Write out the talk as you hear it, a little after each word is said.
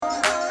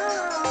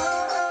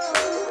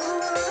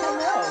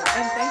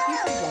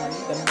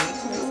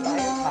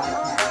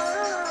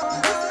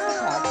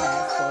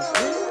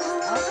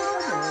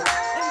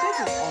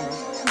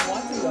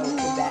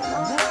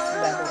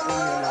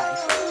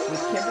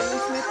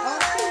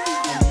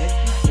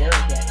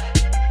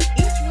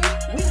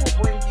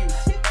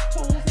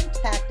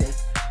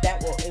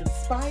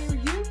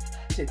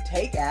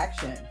take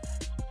action.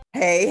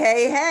 Hey,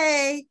 hey,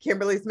 hey,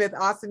 Kimberly Smith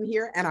Austin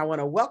here, and I want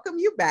to welcome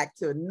you back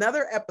to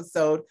another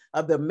episode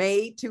of the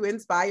Made to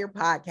Inspire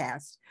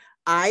podcast.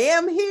 I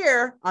am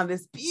here on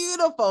this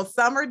beautiful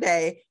summer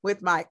day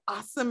with my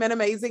awesome and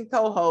amazing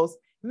co-host,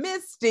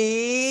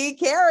 Misty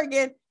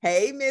Kerrigan.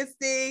 Hey,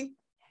 Misty.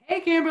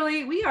 Hey,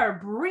 Kimberly, we are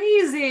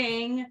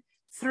breezing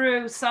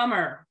through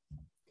summer.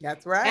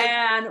 That's right.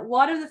 And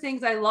one of the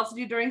things I love to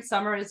do during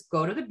summer is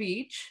go to the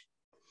beach.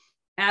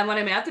 And when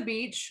I'm at the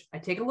beach, I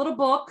take a little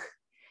book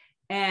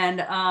and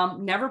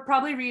never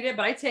probably read it,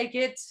 but I take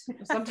it.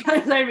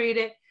 Sometimes I read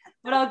it,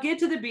 but I'll get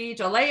to the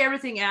beach. I'll lay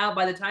everything out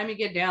by the time you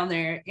get down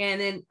there.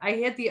 And then I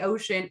hit the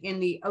ocean,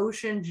 and the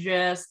ocean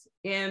just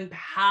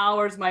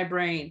empowers my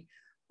brain.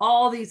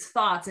 All these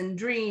thoughts and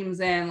dreams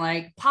and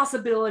like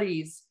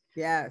possibilities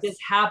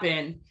just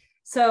happen.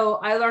 So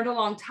I learned a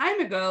long time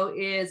ago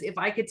is if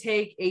I could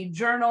take a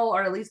journal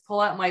or at least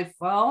pull out my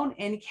phone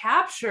and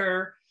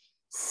capture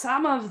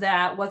some of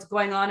that, what's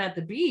going on at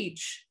the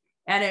beach.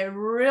 And it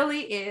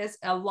really is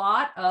a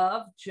lot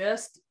of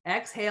just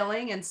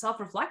exhaling and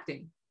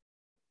self-reflecting.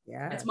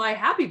 Yeah. It's my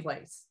happy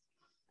place.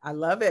 I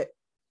love it.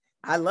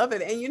 I love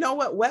it. And you know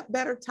what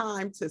better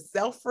time to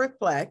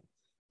self-reflect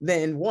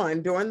than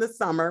one during the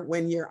summer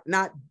when you're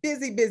not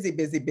busy,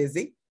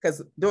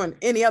 because during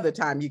any other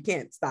time, you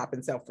can't stop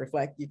and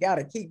self-reflect. You got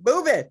to keep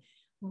moving,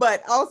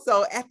 but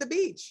also at the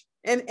beach.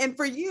 And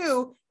for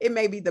you, it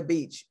may be the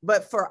beach,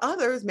 but for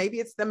others,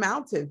 maybe it's the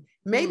mountain.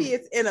 Maybe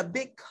it's in a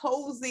big,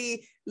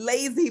 cozy,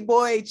 lazy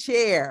boy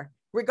chair.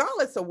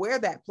 Regardless of where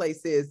that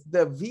place is,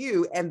 the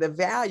view and the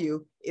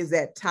value is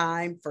that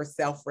time for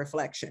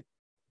self-reflection.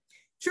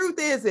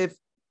 Truth is, if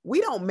we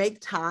don't make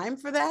time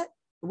for that,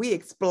 we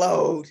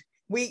explode.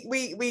 We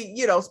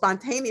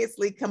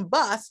spontaneously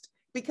combust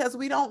because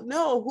we don't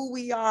know who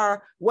we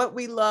are, what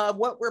we love,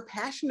 what we're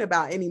passionate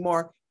about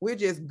anymore. We're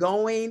just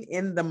going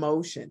in the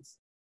motions.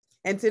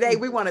 And today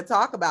we want to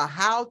talk about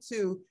how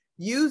to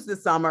use the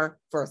summer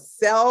for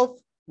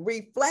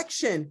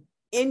self-reflection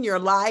in your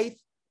life,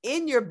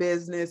 in your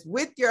business,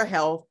 with your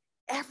health,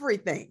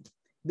 everything.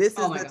 This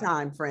is the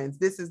time, friends.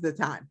 This is the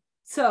time.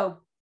 So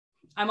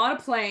I'm on a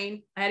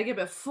plane. I had to get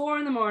up at 4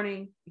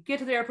 a.m, get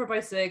to the airport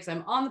by 6.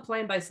 I'm on the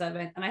plane by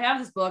 7. And I have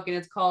this book and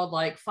it's called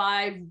like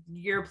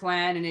 5-year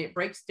plan, and it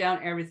breaks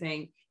down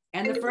everything.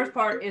 And the first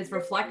part is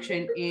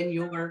reflection in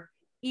your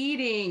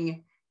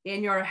eating,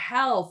 in your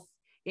health,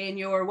 in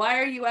your, why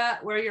are you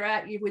at where you're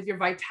at with your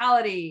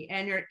vitality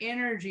and your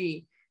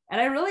energy.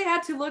 And I really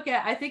had to look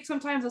at, I think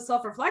sometimes the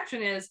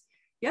self-reflection is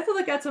you have to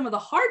look at some of the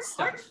hard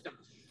stuff.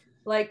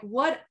 Like,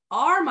 what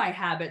are my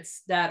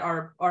habits that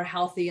are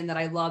healthy and that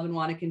I love and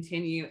want to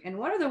continue? And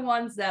what are the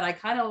ones that I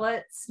kind of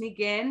let sneak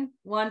in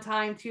 1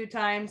 time, 2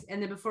 times,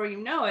 and then before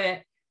you know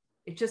it,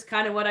 it's just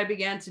kind of what I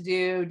began to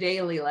do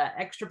daily, that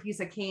extra piece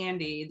of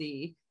candy,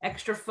 the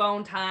extra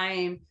phone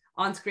time,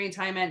 on screen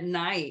time at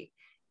night.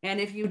 And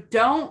if you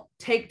don't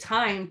take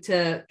time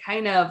to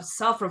kind of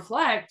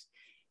self-reflect,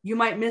 you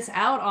might miss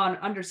out on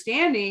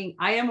understanding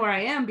I am where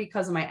I am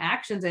because of my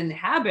actions and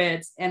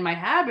habits, and my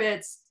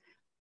habits,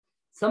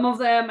 some of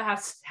them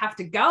have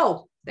to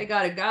go. They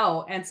got to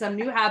go. And some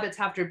new habits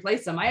have to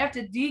replace them. I have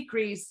to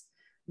decrease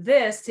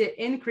this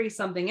to increase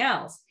something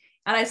else.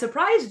 And I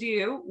surprised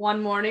you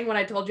one morning when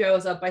I told you I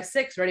was up by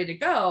 6, ready to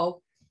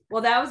go.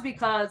 Well, that was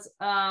because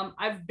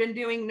I've been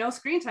doing no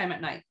screen time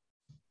at night.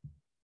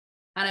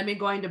 And I've been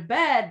going to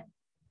bed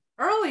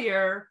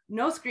earlier,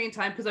 no screen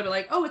time, because I'd be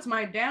like, oh, it's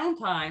my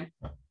downtime.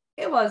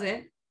 It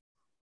wasn't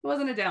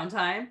a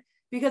downtime,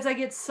 because I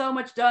get so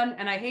much done,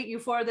 and I hate you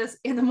for this,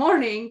 in the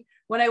morning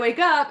when I wake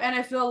up and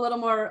I feel a little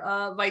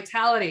more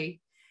vitality.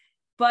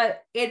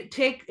 But it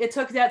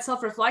took that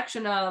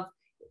self-reflection of,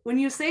 when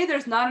you say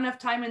there's not enough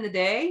time in the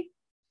day,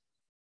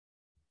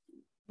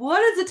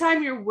 what is the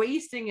time you're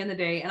wasting in the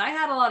day? And I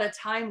had a lot of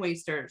time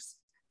wasters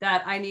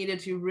that I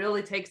needed to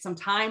really take some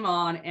time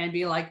on and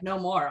be like, no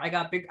more. I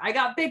got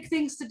big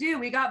things to do.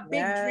 We got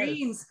big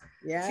dreams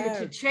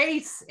to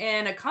chase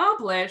and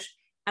accomplish.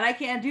 And I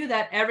can't do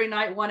that every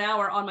night, 1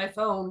 hour on my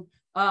phone,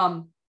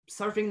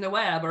 surfing the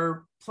web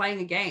or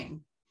playing a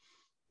game.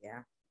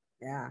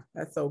 Yeah.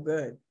 That's so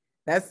good.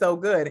 That's so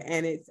good.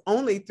 And it's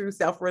only through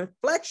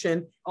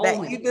self-reflection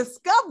that you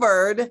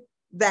discovered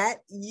that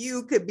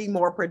you could be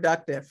more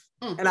productive.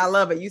 And I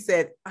love it. You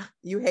said,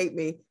 you hate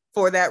me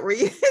for that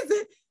reason.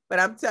 But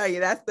I'm telling you,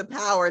 that's the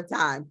power of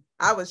time.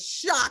 I was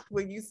shocked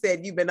when you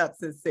said you've been up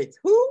since 6.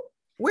 Who?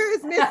 Where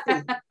is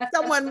Misty?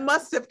 Someone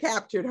must have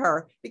captured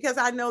her, because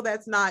I know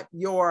that's not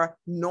your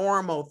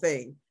normal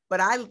thing. But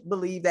I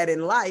believe that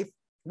in life,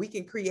 we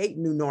can create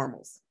new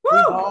normals.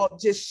 We've all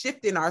just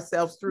shifting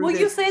ourselves through this.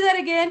 Will you say that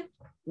again?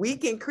 We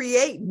can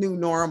create new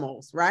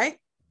normals, right?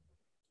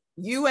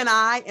 You and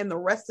I and the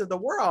rest of the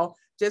world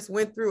just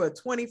went through a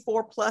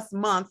 24+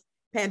 month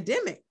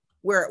pandemic,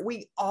 where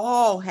we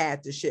all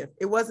had to shift.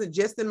 It wasn't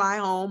just in my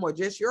home or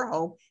just your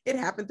home. It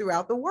happened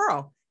throughout the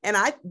world. And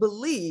I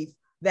believe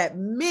that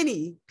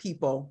many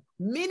people,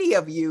 many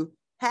of you,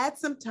 had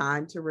some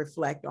time to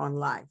reflect on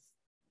life.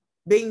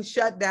 Being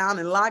shut down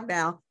and locked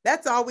down,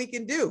 that's all we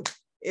can do.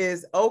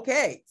 is,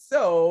 okay,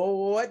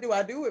 so what do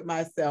I do with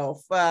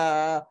myself?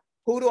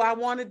 Who do I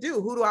want to do?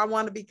 Who do I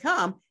want to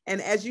become?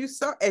 And as you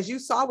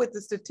saw with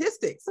the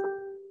statistics,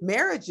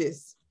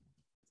 marriages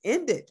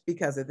ended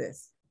because of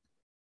this.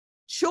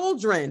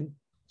 Children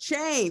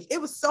changed. It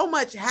was so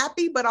much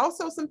happy, but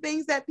also some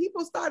things that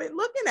people started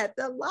looking at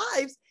their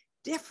lives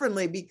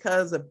differently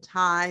because of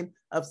time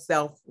of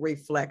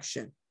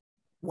self-reflection.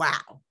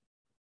 Wow.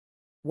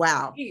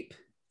 Wow. Deep.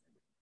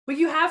 But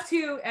you have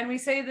to, and we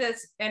say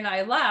this, and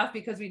I laugh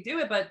because we do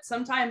it, but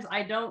sometimes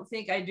I don't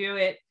think I do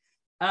it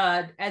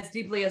as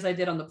deeply as I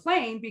did on the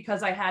plane,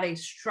 because I had a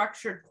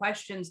structured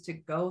questions to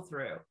go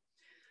through.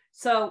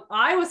 So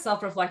I was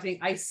self-reflecting.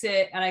 I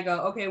sit and I go,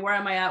 okay, where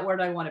am I at? Where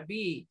do I want to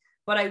be?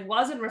 But I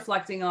wasn't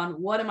reflecting on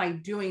what am I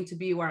doing to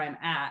be where I'm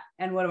at,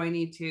 and what do I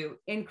need to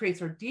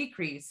increase or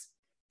decrease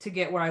to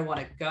get where I want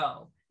to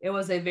go. It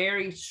was a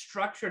very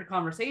structured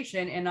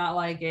conversation, and not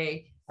like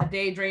a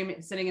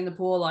daydream sitting in the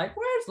pool like,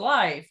 where's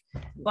life?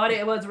 But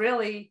it was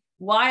really,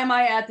 why am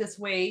I at this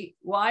weight?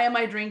 Why am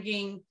I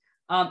drinking?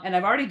 And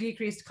I've already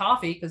decreased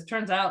coffee, because it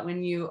turns out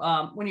when you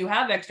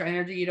have extra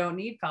energy, you don't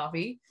need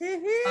coffee.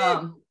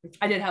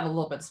 I did have a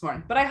little bit this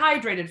morning, but I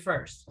hydrated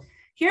first.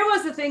 Here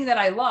was the thing that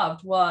I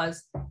loved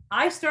was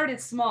I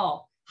started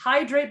small.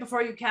 Hydrate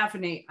before you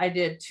caffeinate. I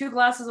did 2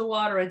 glasses of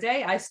water a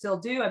day. I still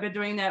do. I've been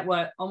doing that,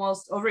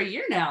 almost over a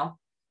year now.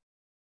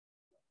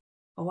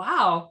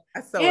 Wow.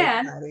 That's so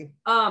exciting.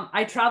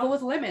 I travel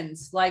with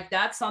lemons. Like,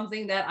 that's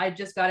something that I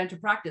just got into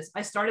practice.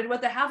 I started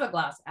with a half a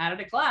glass, added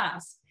a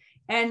glass.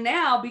 And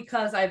now,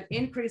 because I've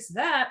increased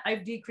that,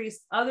 I've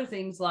decreased other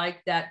things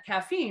like that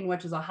caffeine,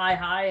 which is a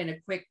high and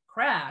a quick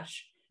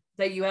crash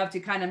that you have to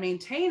kind of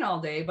maintain all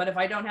day. But if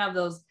I don't have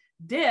those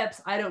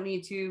dips, I don't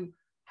need to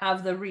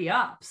have the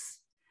re-ups.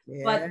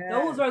 Yeah. But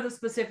those are the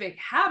specific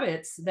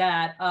habits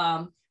that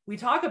we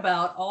talk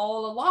about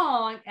all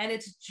along. And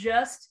it's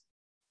just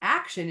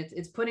action.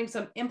 It's putting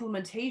some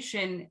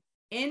implementation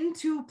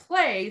into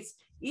place,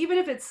 even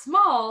if it's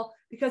small,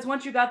 because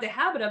once you got the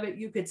habit of it,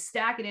 you could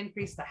stack and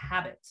increase the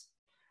habit.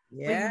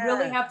 Yeah. But you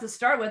really have to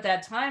start with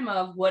that time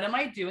of, what am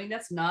I doing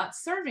that's not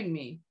serving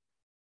me?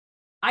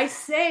 I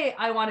say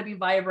I want to be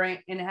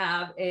vibrant and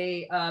have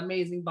a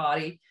amazing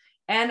body.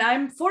 And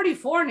I'm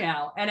 44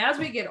 now. And as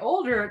we get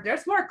older,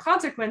 there's more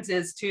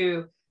consequences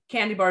to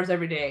candy bars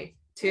every day,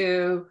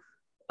 to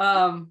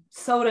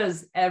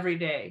sodas every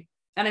day.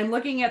 And I'm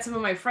looking at some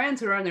of my friends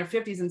who are in their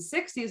 50s and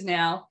 60s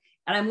now,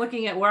 and I'm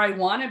looking at where I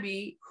want to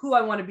be, who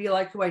I want to be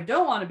like, who I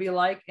don't want to be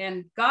like.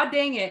 And God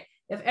dang it,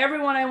 if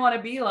everyone I want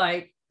to be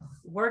like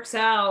works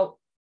out,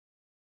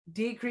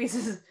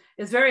 decreases,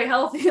 is very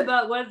healthy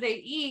about what they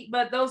eat,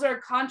 but those are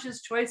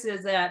conscious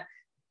choices that,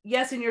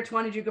 yes, in your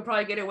 20s, you could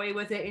probably get away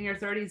with it. In your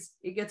 30s,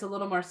 it gets a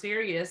little more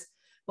serious.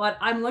 But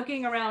I'm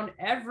looking around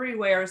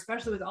everywhere,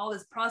 especially with all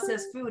this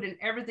processed food and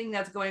everything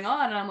that's going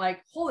on. And I'm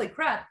like, holy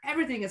crap,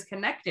 everything is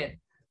connected.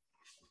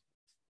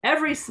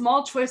 Every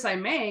small choice I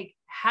make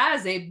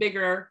has a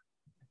bigger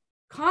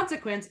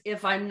consequence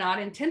if I'm not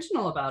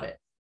intentional about it.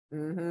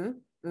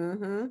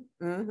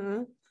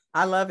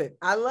 I love it.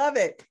 I love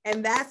it.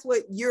 And that's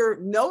what you're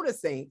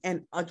noticing.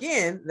 And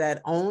again,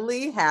 that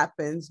only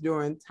happens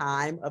during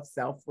time of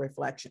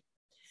self-reflection.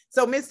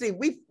 So Misty,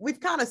 we've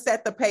kind of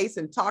set the pace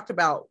and talked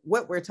about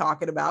what we're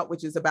talking about,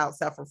 which is about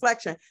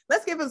self-reflection.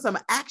 Let's give them some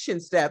action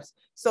steps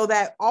so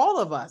that all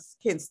of us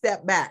can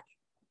step back.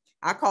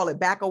 I call it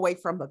back away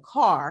from the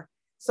car,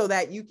 so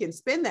that you can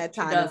spend that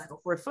time in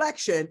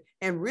self-reflection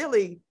and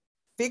really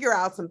figure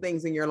out some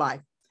things in your life.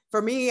 For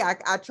me, I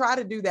try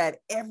to do that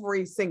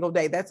every single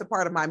day. That's a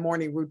part of my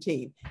morning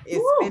routine,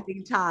 is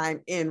spending time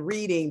in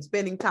reading,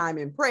 spending time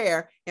in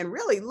prayer, and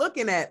really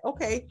looking at,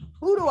 okay,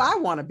 who do I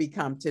want to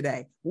become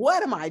today?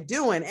 What am I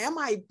doing? Am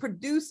I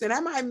producing?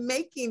 Am I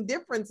making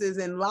differences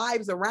in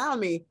lives around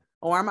me?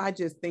 Or am I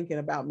just thinking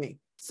about me?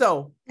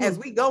 So as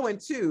we go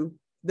into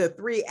the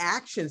 3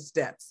 action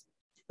steps,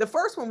 the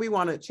first one we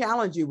want to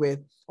challenge you with,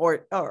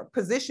 or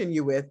position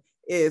you with,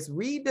 is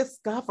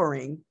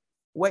rediscovering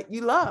what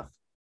you love.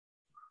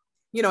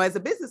 You know, as a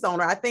business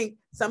owner, I think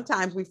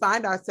sometimes we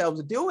find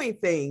ourselves doing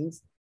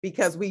things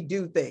because we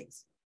do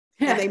things.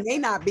 And they may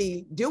not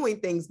be doing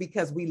things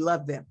because we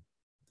love them.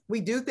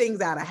 We do things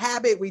out of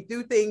habit. We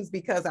do things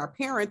because our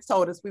parents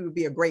told us we would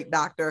be a great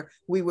doctor,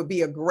 we would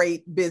be a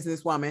great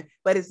businesswoman,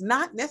 but it's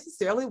not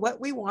necessarily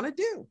what we want to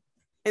do.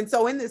 And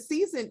so in this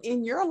season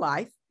in your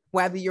life,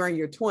 whether you're in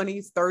your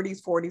 20s,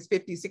 30s, 40s,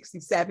 50s,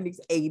 60s, 70s,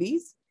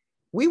 80s,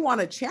 we want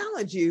to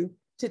challenge you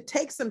to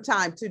take some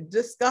time to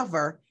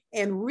discover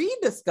and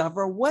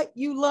rediscover what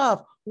you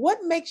love.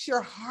 What makes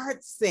your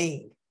heart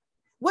sing?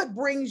 What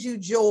brings you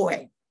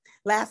joy?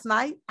 Last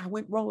night, I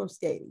went roller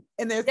skating,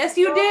 and there's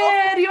you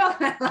did.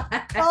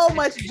 So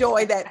much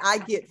joy that I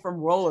get from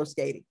roller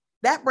skating.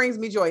 That brings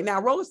me joy. Now,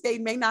 roller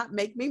skating may not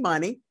make me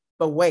money,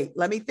 but wait,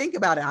 let me think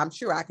about it. I'm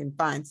sure I can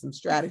find some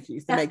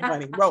strategies to make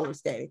money roller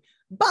skating,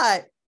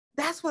 but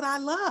that's what I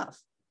love.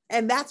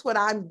 And that's what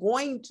I'm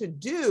going to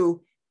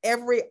do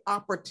every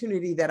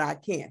opportunity that I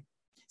can.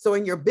 So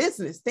in your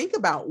business, think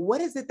about, what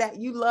is it that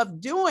you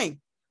love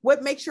doing?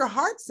 What makes your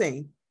heart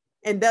sing?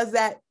 And does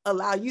that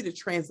allow you to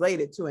translate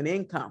it to an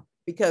income?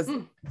 Because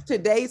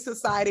today's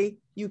society,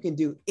 you can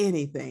do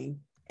anything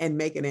and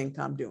make an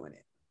income doing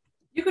it.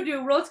 You could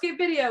do roller skate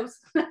videos.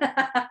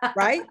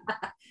 Right?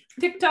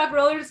 TikTok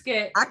roller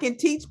skate. I can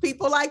teach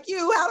people like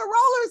you how to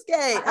roller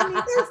skate. I mean,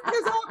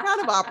 there's all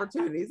kind of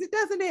opportunities. It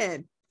doesn't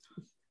end.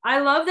 I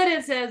love that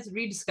it says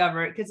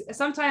rediscover it, because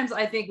sometimes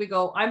I think we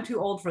go, I'm too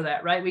old for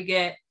that, right? We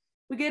get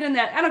in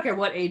that, I don't care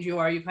what age you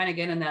are, you kind of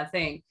get in that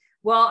thing.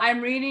 Well,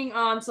 I'm reading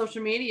on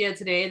social media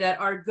today that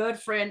our good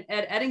friend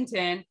Ed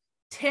Eddington,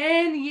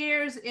 10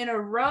 years in a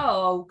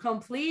row,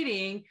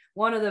 completing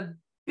one of the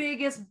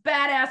biggest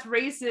badass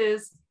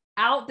races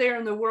out there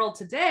in the world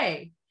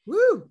today.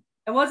 Woo!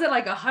 And was it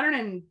like 100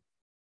 and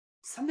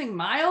something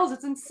miles?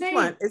 It's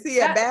insane. Is he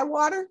at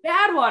Badwater?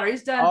 Badwater.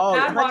 He's done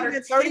Badwater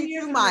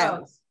 132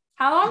 miles.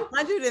 How long?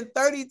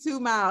 132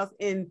 miles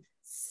in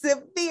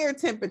severe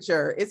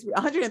temperature. It's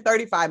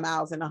 135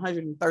 miles in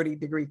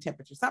 130-degree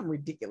temperature, something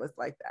ridiculous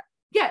like that.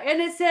 Yeah, and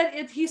it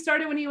said he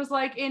started when he was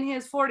like in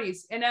his 40s,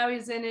 and now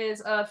he's in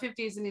his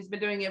 50s, and he's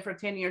been doing it for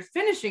 10 years,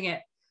 finishing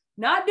it,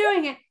 not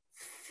doing it,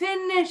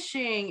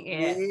 finishing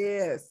it.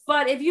 Yes.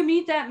 But if you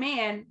meet that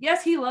man,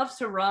 yes, he loves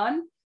to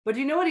run, but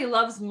do you know what he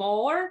loves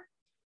more?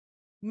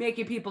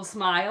 Making people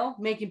smile,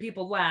 making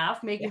people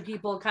laugh, making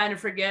people kind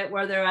of forget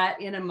where they're at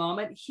in a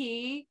moment.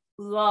 He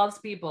loves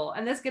people.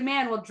 And this good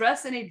man will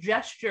dress in a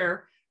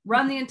gesture,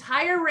 run the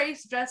entire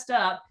race dressed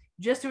up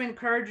just to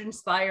encourage,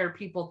 inspire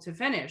people to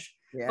finish.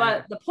 Yeah.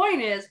 But the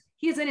point is,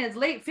 he's in his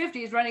late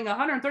 50s running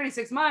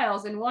 136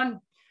 miles in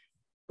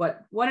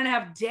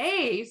 1.5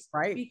 days,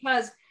 right?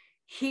 Because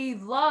he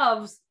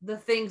loves the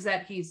things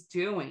that he's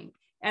doing.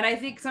 And I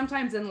think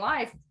sometimes in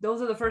life,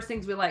 those are the first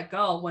things we let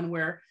go when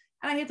we're,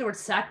 and I hate the word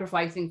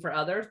sacrificing for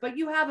others, but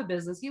you have a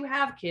business, you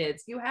have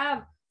kids,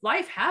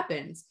 life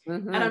happens.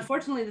 Mm-hmm. And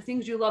unfortunately, the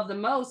things you love the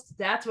most,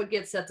 that's what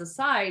gets set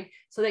aside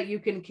so that you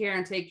can care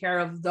and take care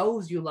of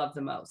those you love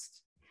the most.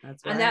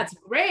 That's right. And that's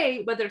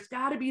great, but there's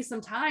got to be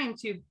some time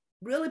to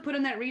really put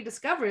in that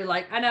rediscovery.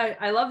 Like,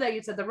 I love that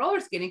you said the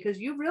roller skating, because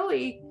you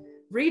really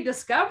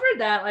rediscovered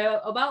that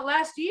like about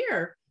last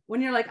year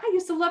when you're like, I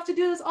used to love to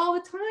do this all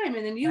the time.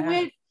 And then you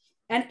went,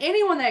 and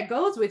anyone that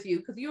goes with you,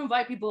 because you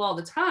invite people all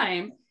the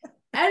time,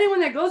 anyone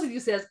that goes with you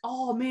says,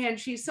 oh man,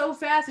 she's so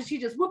fast and she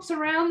just whoops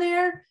around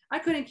there. I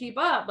couldn't keep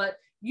up. But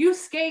you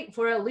skate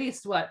for at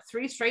least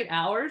 3 straight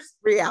hours?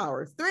 3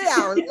 hours. 3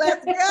 hours.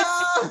 Let's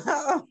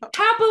go.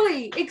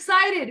 Happily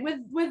excited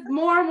with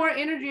more and more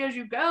energy as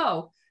you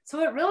go.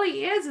 So it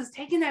really is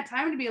taking that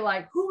time to be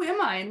like, who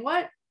am I? And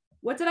what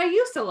did I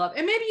used to love?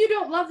 And maybe you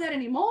don't love that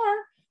anymore,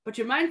 but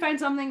your mind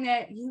finds something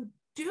that you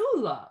do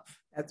love.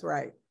 That's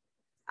right.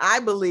 I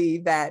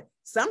believe that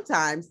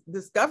sometimes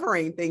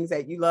discovering things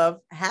that you love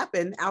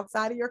happen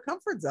outside of your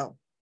comfort zone.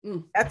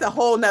 That's a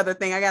whole nother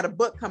thing. I got a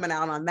book coming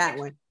out on that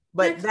one.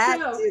 But that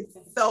is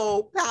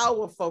so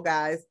powerful,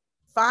 guys.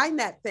 Find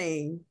that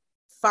thing,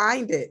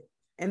 find it.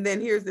 And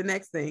then here's the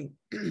next thing,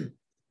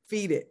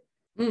 feed it,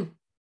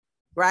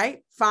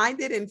 right? Find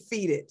it and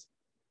feed it.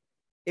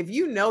 If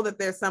you know that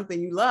there's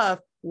something you love,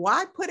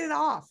 why put it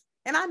off?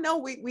 And I know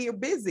we are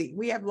busy.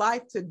 We have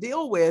life to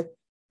deal with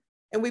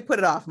and we put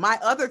it off. My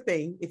other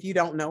thing, if you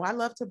don't know, I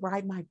love to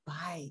ride my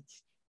bike.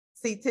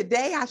 See,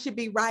 today I should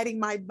be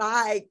riding my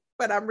bike,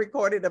 but I'm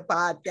recording a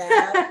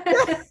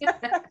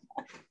podcast.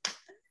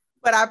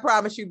 But I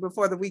promise you,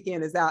 before the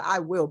weekend is out, I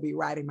will be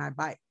riding my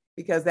bike,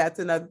 because that's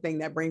another thing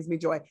that brings me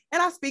joy.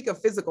 And I speak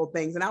of physical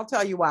things, and I'll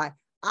tell you why.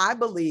 I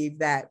believe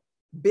that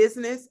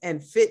business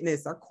and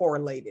fitness are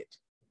correlated.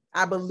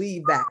 I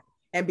believe that.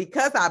 And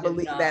because I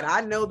believe that, I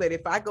know that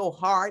if I go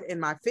hard in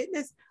my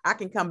fitness, I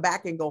can come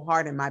back and go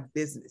hard in my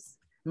business.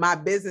 My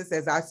business,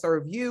 as I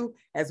serve you,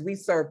 as we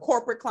serve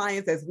corporate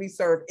clients, as we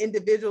serve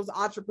individuals,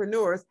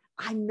 entrepreneurs,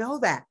 I know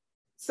that.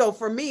 So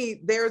for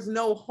me, there's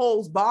no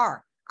holds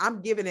bar.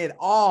 I'm giving it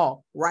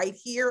all right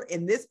here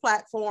in this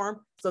platform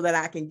so that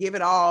I can give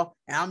it all.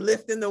 And I'm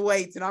lifting the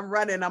weights and I'm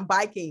running, I'm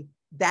biking.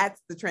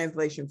 That's the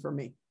translation for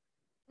me.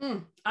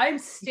 I'm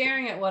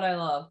staring at what I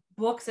love.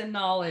 Books and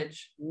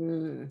knowledge,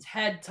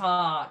 TED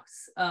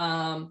Talks.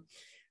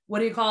 What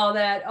do you call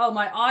that? Oh,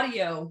 my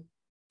audio.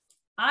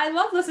 I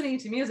love listening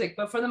to music,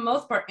 but for the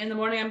most part, in the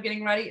morning, I'm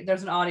getting ready,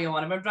 there's an audio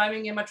on. If I'm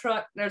driving in my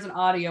truck, there's an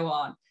audio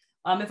on.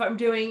 If I'm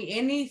doing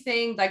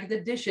anything like the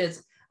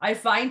dishes, I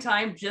find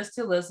time just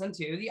to listen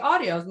to the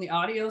audios, and the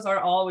audios are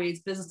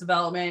always business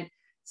development,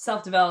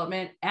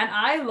 self-development, and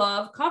I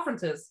love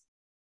conferences.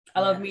 I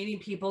love meeting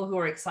people who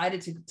are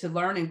excited to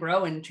learn and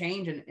grow and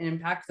change and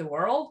impact the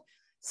world.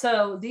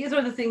 So these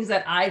are the things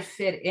that I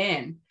fit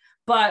in.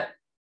 But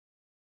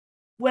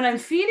when I'm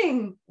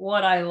feeding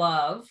what I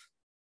love,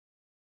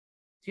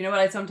 do you know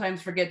what I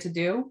sometimes forget to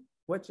do?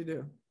 What you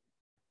do?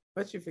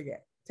 What you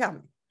forget? Tell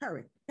me.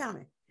 Hurry. Tell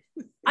me.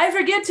 I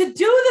forget to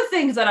do the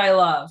things that I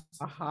love.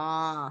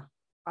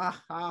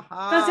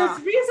 Because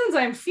there's reasons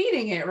I'm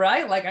feeding it,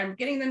 right? Like I'm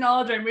getting the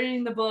knowledge, I'm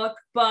reading the book.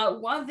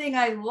 But one thing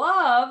I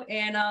love,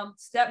 and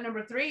step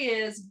number 3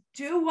 is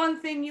do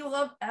one thing you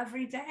love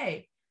every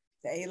day.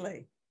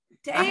 Daily.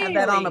 I have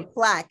that on a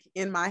plaque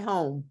in my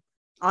home.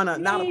 on a,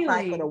 not a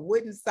plaque, Daily. but a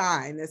wooden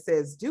sign that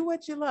says, do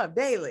what you love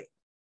daily.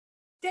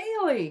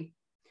 Daily.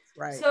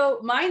 Right. So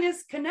mine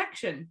is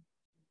connection.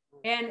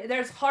 And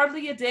there's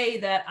hardly a day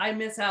that I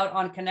miss out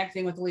on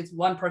connecting with at least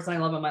one person I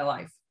love in my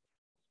life.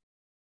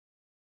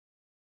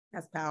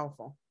 That's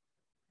powerful.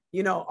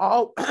 You know,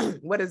 all,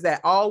 what is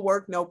that? All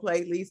work, no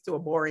play leads to a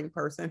boring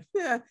person.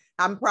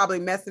 I'm probably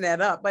messing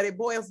that up, but it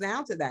boils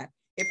down to that.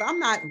 If I'm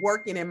not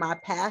working in my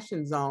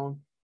passion zone,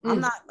 I'm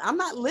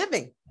not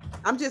living.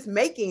 I'm just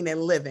making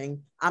and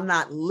living. I'm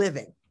not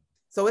living.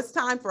 So it's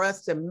time for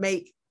us to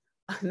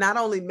not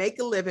only make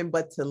a living,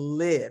 but to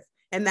live.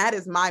 And that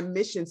is my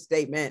mission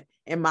statement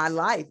in my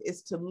life,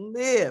 is to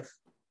live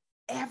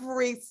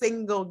every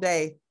single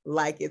day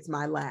like it's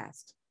my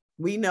last.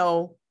 We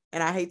know,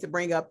 and I hate to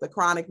bring up the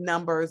chronic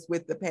numbers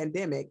with the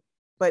pandemic,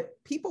 but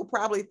people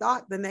probably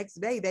thought the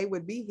next day they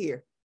would be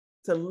here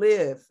to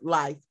live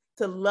life,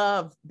 to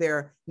love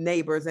their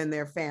neighbors and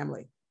their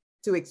family,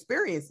 to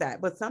experience that.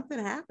 But something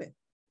happened.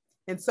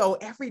 And so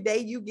every day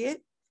you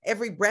get,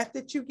 every breath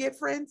that you get,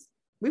 friends,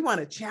 we want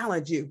to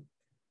challenge you.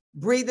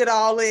 Breathe it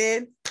all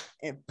in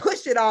and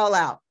push it all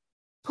out.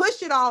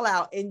 Push it all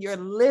out in your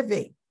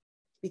living,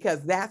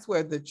 because that's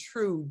where the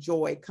true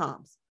joy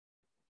comes.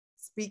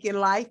 Speaking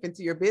life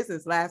into your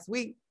business last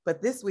week,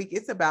 but this week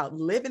it's about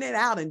living it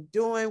out and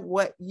doing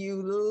what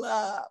you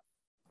love.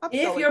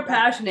 If you're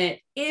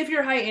passionate, if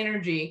you're high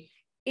energy,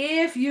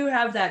 if you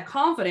have that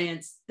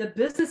confidence, the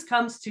business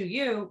comes to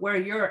you where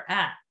you're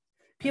at.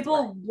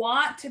 People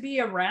want to be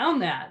around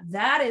that.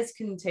 That is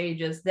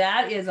contagious.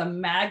 That is a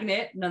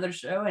magnet, another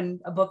show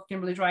and a book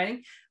Kimberly's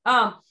writing.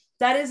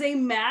 That is a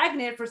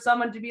magnet for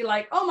someone to be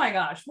like, oh my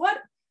gosh, what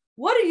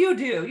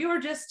do? You are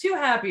just too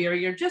happy, or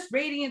you're just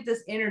radiant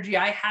this energy.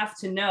 I have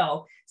to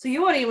know. So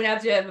you won't even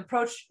have to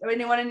approach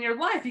anyone in your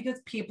life, because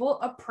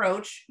people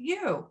approach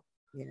you.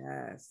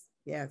 Yes,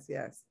 yes,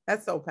 yes.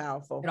 That's so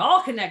powerful. It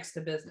all connects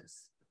to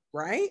business.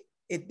 Right?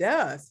 It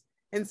does.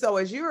 And so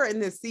as you're in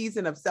this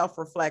season of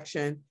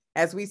self-reflection,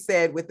 as we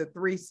said, with the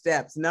 3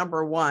 steps,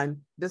 number 1,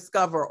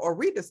 discover or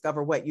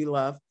rediscover what you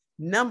love.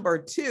 Number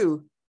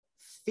 2,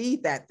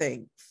 feed that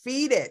thing,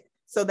 feed it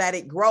so that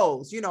it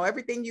grows. You know,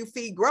 everything you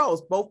feed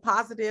grows, both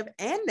positive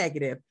and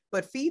negative,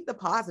 but feed the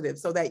positive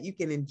so that you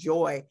can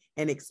enjoy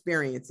and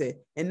experience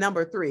it. And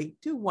number 3,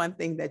 do one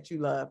thing that you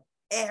love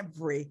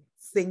every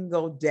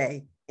single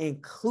day,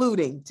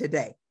 including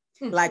today.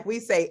 Like we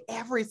say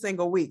every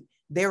single week,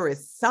 there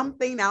is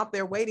something out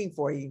there waiting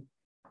for you.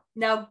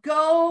 Now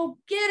go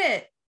get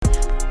it.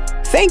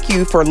 Thank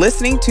you for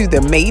listening to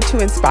the Made to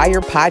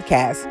Inspire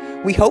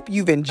podcast. We hope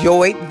you've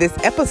enjoyed this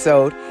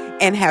episode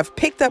and have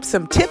picked up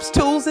some tips,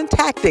 tools, and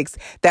tactics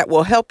that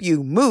will help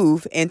you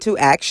move into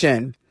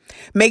action.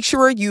 Make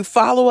sure you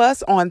follow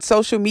us on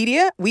social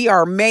media. We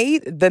are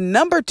Made, the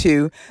number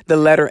 2, the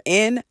letter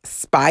N,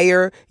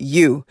 Inspire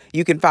You.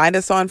 You can find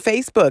us on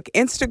Facebook,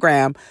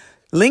 Instagram,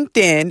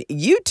 LinkedIn,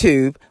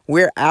 YouTube.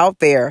 We're out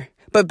there.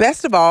 But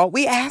best of all,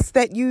 we ask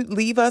that you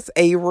leave us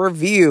a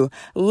review.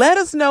 Let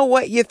us know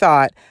what you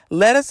thought.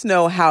 Let us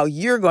know how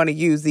you're going to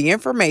use the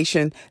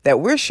information that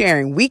we're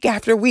sharing week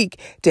after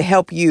week to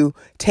help you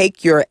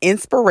take your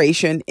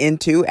inspiration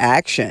into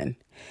action.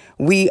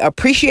 We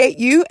appreciate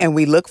you, and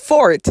we look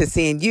forward to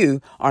seeing you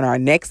on our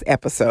next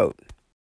episode.